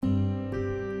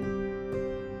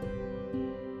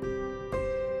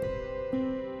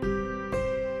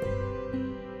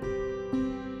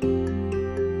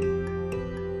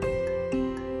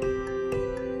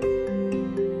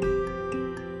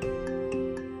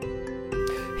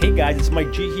Hey guys, it's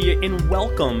Mike G here, and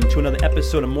welcome to another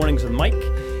episode of Mornings with Mike,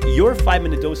 your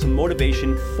 5-minute dose of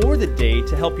motivation for the day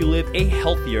to help you live a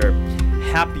healthier,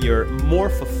 happier, more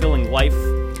fulfilling life.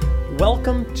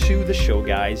 Welcome to the show,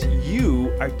 guys.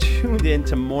 You are tuned in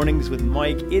to Mornings with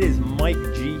Mike. It is Mike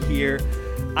G here.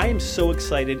 I am so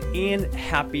excited and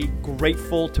happy,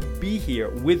 grateful to be here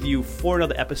with you for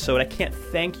another episode. I can't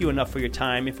thank you enough for your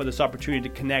time and for this opportunity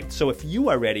to connect. So if you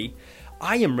are ready,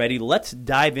 I am ready. Let's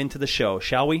dive into the show,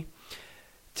 shall we?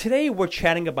 Today we're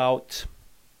chatting about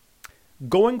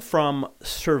going from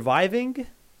surviving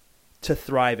to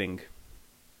thriving.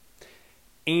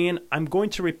 And I'm going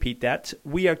to repeat that.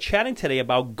 We are chatting today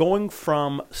about going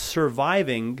from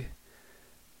surviving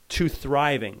to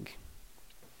thriving.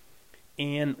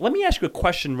 And let me ask you a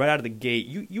question right out of the gate.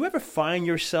 You ever find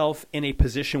yourself in a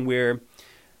position where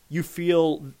you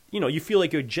feel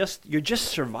like you're just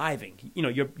surviving.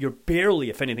 You're barely,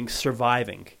 if anything,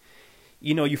 surviving.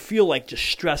 You feel like just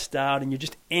stressed out and you're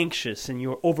just anxious and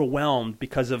you're overwhelmed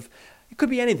because of, it could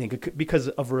be anything, because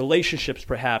of relationships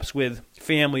perhaps with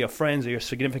family or friends or your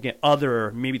significant other,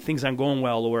 or maybe things aren't going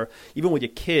well, or even with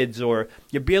your kids, or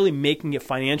you're barely making it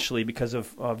financially because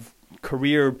of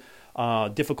career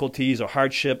difficulties or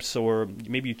hardships, or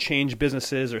maybe you change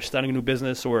businesses or starting a new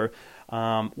business, or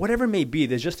whatever it may be.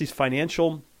 There's just these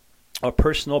financial or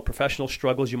personal, professional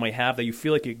struggles you might have that you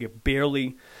feel like you're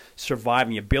barely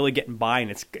surviving, you're barely getting by, and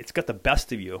it's got the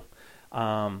best of you.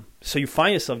 So you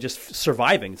find yourself just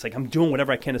surviving. It's like, I'm doing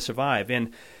whatever I can to survive.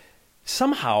 And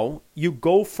somehow you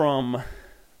go from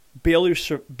barely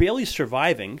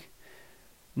surviving,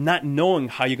 not knowing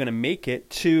how you're going to make it,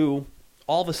 to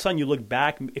all of a sudden you look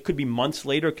back. It could be months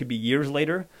later, it could be years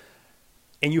later,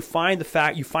 and you find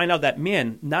out that,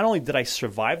 man, not only did I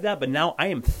survive that, but now I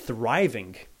am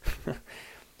thriving.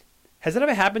 Has that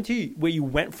ever happened to you, where you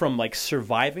went from like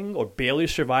surviving or barely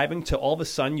surviving to all of a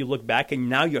sudden you look back and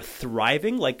now you're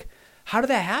thriving? Like, how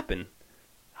did that happen?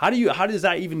 How does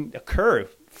that even occur,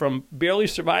 from barely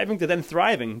surviving to then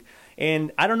thriving?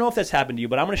 And I don't know if that's happened to you,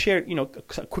 but I'm going to share, a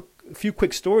few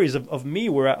quick stories of me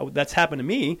where that's happened to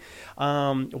me.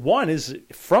 One is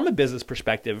from a business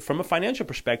perspective, from a financial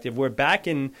perspective, where back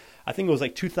in, I think it was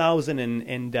like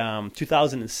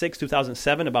 2006,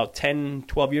 2007, about 10,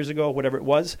 12 years ago, whatever it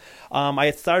was, I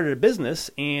had started a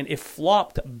business and it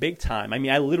flopped big time. I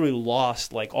mean, I literally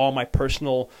lost like all my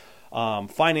personal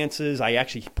finances. I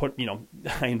actually put,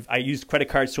 I used credit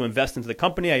cards to invest into the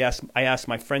company. I asked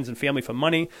my friends and family for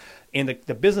money, and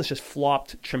the business just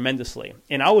flopped tremendously.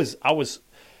 And I was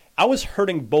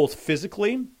hurting both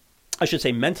mentally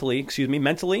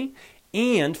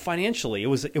and financially. It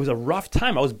was a rough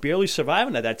time. I was barely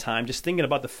surviving at that time, just thinking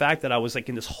about the fact that I was like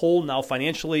in this hole now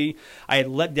financially. I had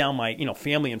let down my,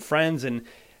 family and friends, and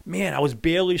man, I was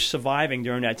barely surviving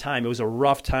during that time. It was a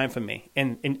rough time for me.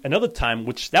 And another time,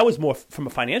 which that was more from a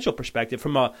financial perspective,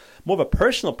 from more of a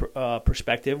personal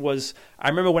perspective, was I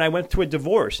remember when I went through a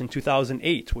divorce in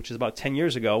 2008, which is about 10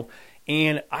 years ago.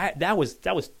 And that was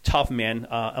tough, man,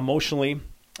 emotionally,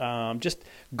 just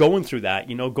going through that,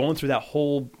 going through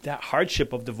that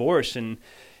hardship of divorce. And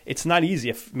it's not easy.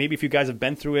 If you guys have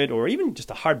been through it, or even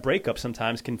just a hard breakup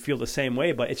sometimes can feel the same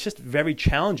way, but it's just very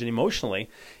challenging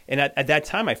emotionally. And at that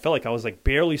time, I felt like I was like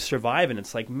barely surviving.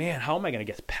 It's like, man, how am I going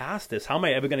to get past this? How am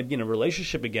I ever going to be in a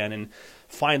relationship again and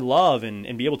find love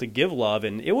and be able to give love?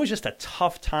 And it was just a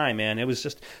tough time, man. It was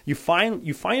just, you find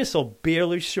yourself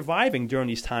barely surviving during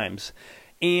these times.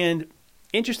 And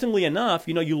interestingly enough,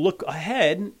 you look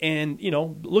ahead and,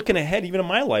 looking ahead even in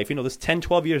my life, this 10,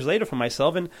 12 years later for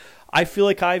myself, and I feel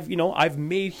like I've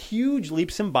made huge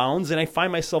leaps and bounds, and I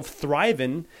find myself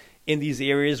thriving in these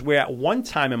areas where at one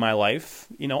time in my life,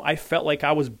 I felt like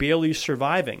I was barely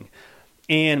surviving.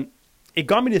 And it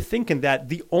got me to thinking that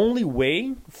the only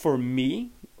way for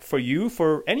me, for you,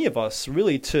 for any of us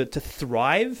really to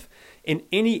thrive in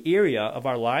any area of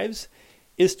our lives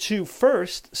is to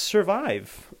first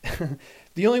survive.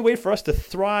 The only way for us to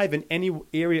thrive in any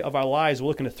area of our lives we're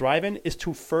looking to thrive in is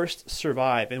to first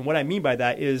survive. And what I mean by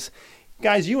that is,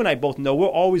 guys, you and I both know we're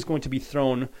always going to be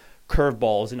thrown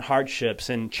curveballs and hardships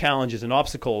and challenges and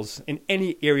obstacles in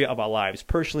any area of our lives,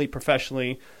 personally,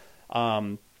 professionally,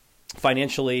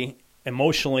 financially,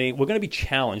 emotionally. We're going to be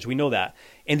challenged. We know that.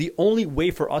 And the only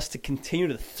way for us to continue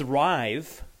to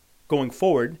thrive going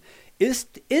forward is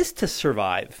to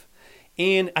survive.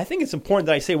 And I think it's important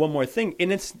that I say one more thing,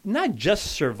 and it's not just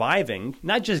surviving,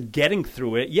 not just getting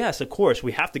through it. Yes, of course,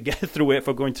 we have to get through it if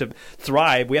we're going to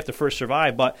thrive. We have to first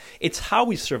survive, but it's how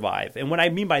we survive. And what I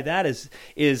mean by that is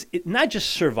it not just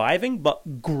surviving,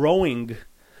 but growing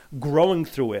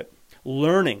through it,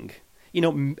 learning,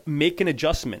 making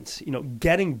adjustments,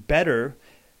 getting better,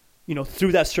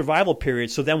 through that survival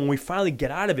period. So then when we finally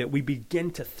get out of it, we begin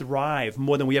to thrive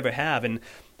more than we ever have. And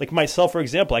like myself, for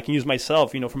example, I can use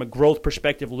myself, from a growth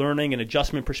perspective, learning and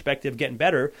adjustment perspective, getting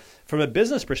better. From a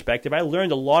business perspective, I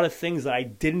learned a lot of things that I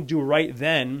didn't do right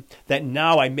then that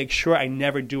now I make sure I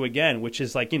never do again, which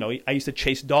is like, I used to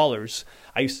chase dollars.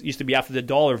 I used to be after the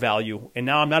dollar value. And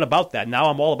now I'm not about that.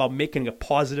 Now I'm all about making a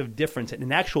positive difference and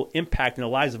an actual impact in the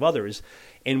lives of others.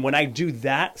 And when I do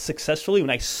that successfully,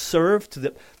 when I serve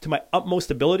to my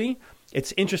utmost ability,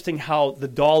 it's interesting how the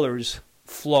dollars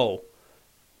flow.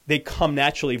 They come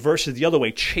naturally versus the other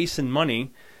way, chasing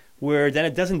money, where then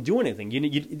it doesn't do anything.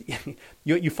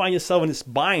 You find yourself in this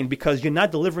bind because you're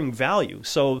not delivering value.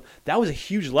 So that was a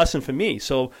huge lesson for me.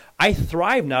 So I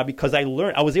thrive now because I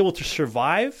was able to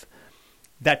survive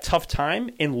that tough time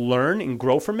and learn and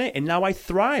grow from it. And now I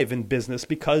thrive in business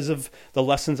because of the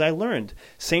lessons I learned.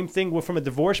 Same thing from a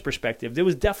divorce perspective. There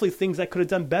was definitely things I could have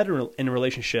done better in a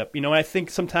relationship. And I think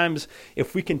sometimes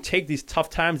if we can take these tough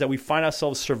times that we find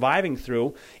ourselves surviving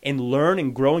through and learn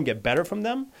and grow and get better from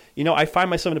them, I find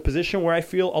myself in a position where I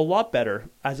feel a lot better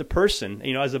as a person,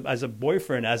 as a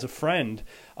boyfriend, as a friend,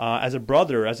 as a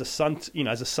brother, as a son,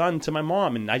 as a son to my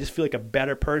mom. And I just feel like a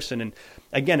better person. And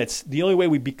again, it's the only way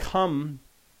we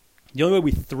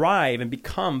thrive and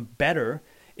become better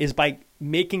is by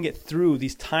making it through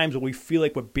these times where we feel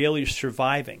like we're barely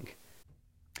surviving.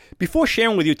 Before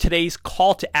sharing with you today's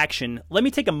call to action, let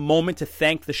me take a moment to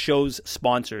thank the show's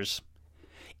sponsors.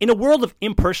 In a world of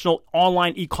impersonal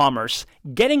online e-commerce,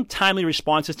 getting timely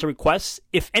responses to requests,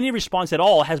 if any response at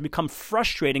all, has become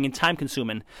frustrating and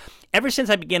time-consuming. Ever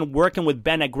since I began working with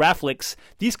Ben at Graflix,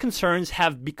 these concerns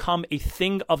have become a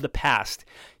thing of the past.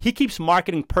 He keeps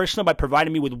marketing personal by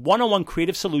providing me with one-on-one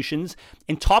creative solutions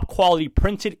and top-quality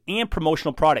printed and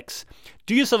promotional products.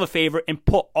 Do yourself a favor and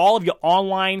put all of your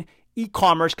online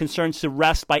e-commerce concerns to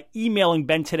rest by emailing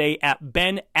Ben today at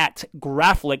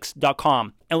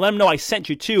ben@graflix.com and let him know I sent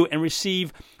you too, and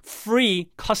receive free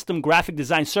custom graphic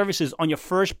design services on your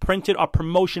first printed or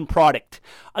promotion product.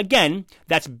 Again,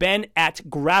 that's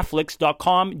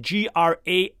ben@graflix.com,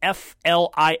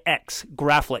 Graflix,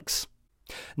 Graflix.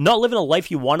 Not living a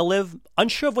life you want to live?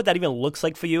 Unsure of what that even looks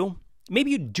like for you?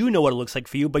 Maybe you do know what it looks like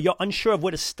for you, but you're unsure of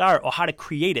where to start or how to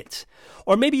create it.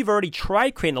 Or maybe you've already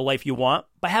tried creating the life you want,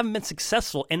 but haven't been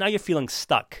successful, and now you're feeling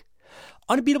stuck.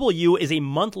 Unbeatable You is a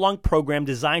month-long program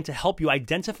designed to help you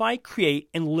identify, create,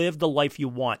 and live the life you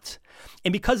want.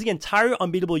 And because the entire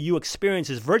Unbeatable You experience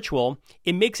is virtual,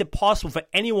 it makes it possible for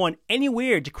anyone,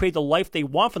 anywhere, to create the life they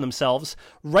want for themselves,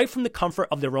 right from the comfort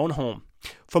of their own home.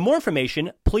 For more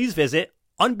information, please visit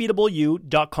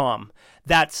unbeatableu.com.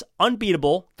 That's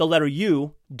unbeatable, the letter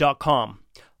U.com.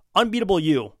 Unbeatable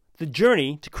You, the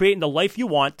journey to creating the life you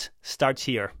want, starts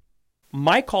here.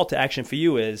 My call to action for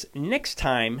you is next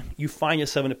time you find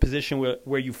yourself in a position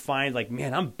where you find like,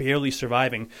 man, I'm barely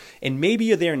surviving. And maybe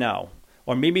you're there now.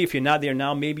 Or maybe if you're not there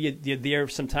now, maybe you're there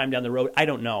sometime down the road. I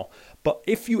don't know. But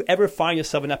if you ever find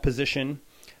yourself in that position,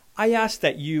 I ask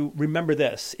that you remember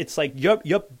this. It's like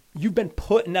you've been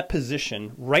put in that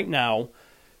position right now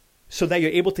so that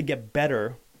you're able to get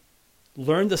better,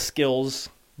 learn the skills,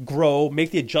 grow,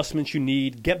 make the adjustments you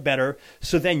need, get better,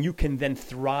 so then you can then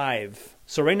thrive.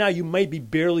 So right now you might be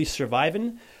barely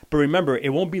surviving, but remember,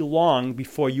 it won't be long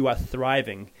before you are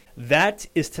thriving. That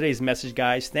is today's message,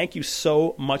 guys. Thank you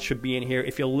so much for being here.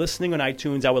 If you're listening on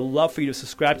iTunes, I would love for you to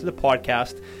subscribe to the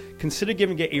podcast. Consider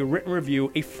giving it a written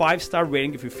review, a 5-star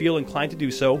rating if you feel inclined to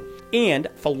do so. And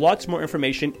for lots more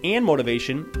information and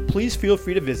motivation, please feel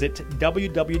free to visit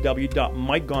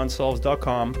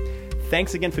www.mikegonsalves.com.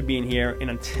 Thanks again for being here. And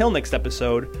until next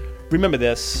episode, remember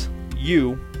this,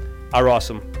 you are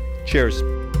awesome.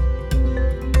 Cheers.